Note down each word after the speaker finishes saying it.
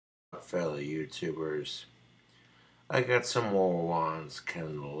up, fellow YouTubers? I got some more wands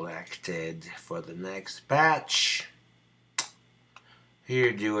collected for the next batch.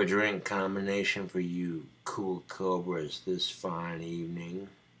 Here, do a drink combination for you cool cobras this fine evening.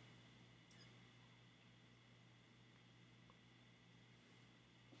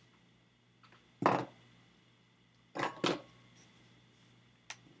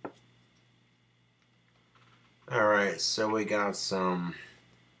 Alright, so we got some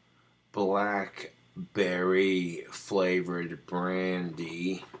blackberry flavored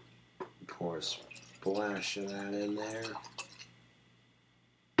brandy. Pour a splash of that in there.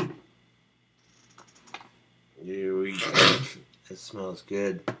 It smells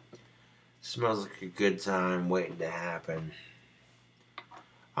good. Smells like a good time waiting to happen.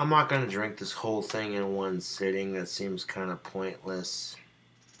 I'm not going to drink this whole thing in one sitting. That seems kind of pointless.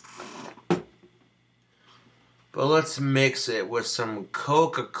 But let's mix it with some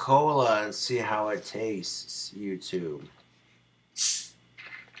Coca-Cola and see how it tastes, YouTube.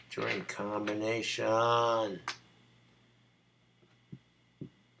 Drink combination.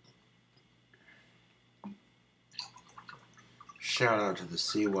 Shout out to the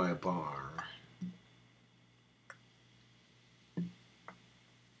CY Bar.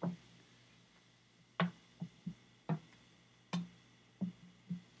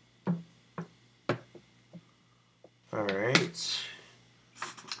 Alright.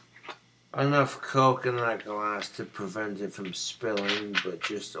 Enough Coke in that glass to prevent it from spilling, but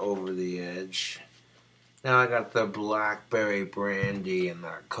just over the edge. Now I got the blackberry brandy and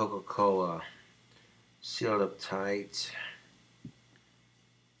that Coca-Cola sealed up tight.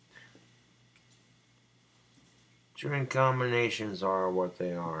 Drink combinations are what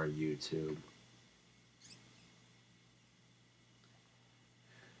they are, YouTube.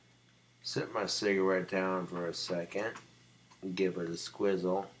 Sit my cigarette down for a second and give it a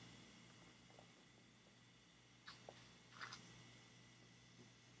squizzle.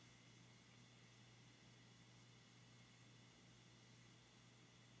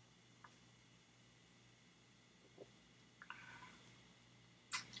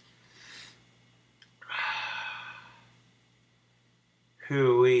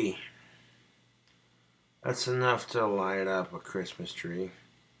 Hooey. That's enough to light up a Christmas tree.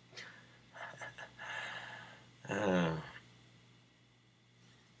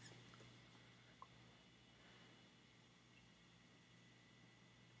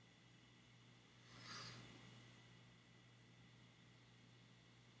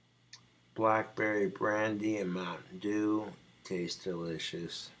 Blackberry brandy and Mountain Dew taste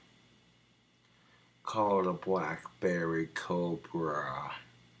delicious. Call it a blackberry cobra.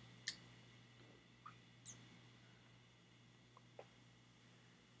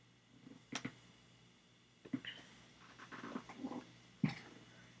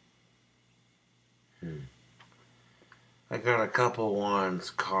 I got a couple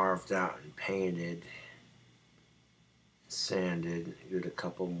ones carved out and painted, sanded. Did a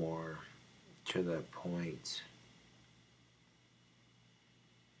couple more to that point.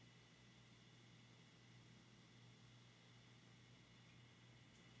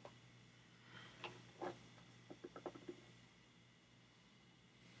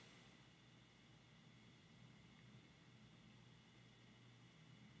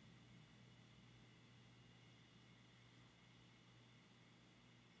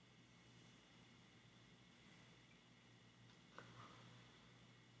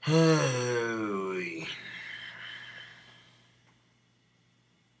 Hooey.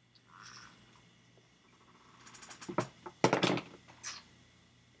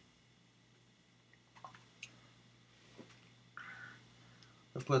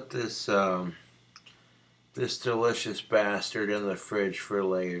 I put this this delicious bastard in the fridge for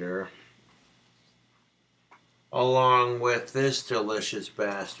later, along with this delicious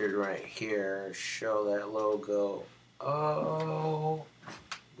bastard right here. Show that logo. Oh,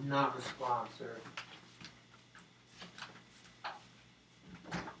 not a sponsor.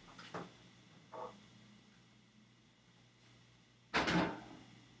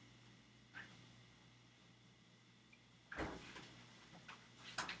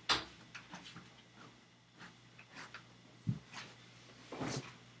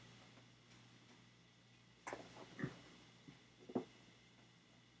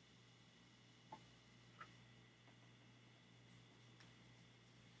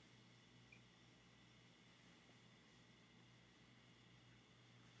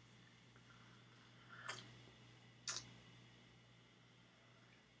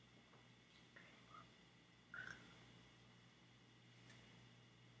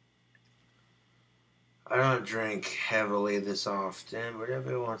 I don't drink heavily this often, but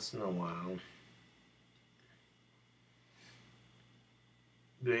every once in a while.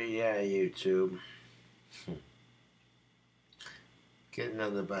 But yeah, YouTube. Get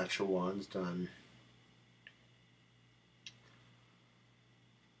another batch of wands done.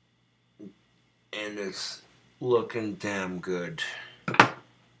 And it's looking damn good.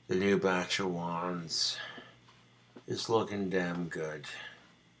 The new batch of wands is looking damn good.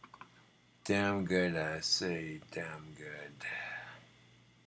 Damn good, I say, damn good.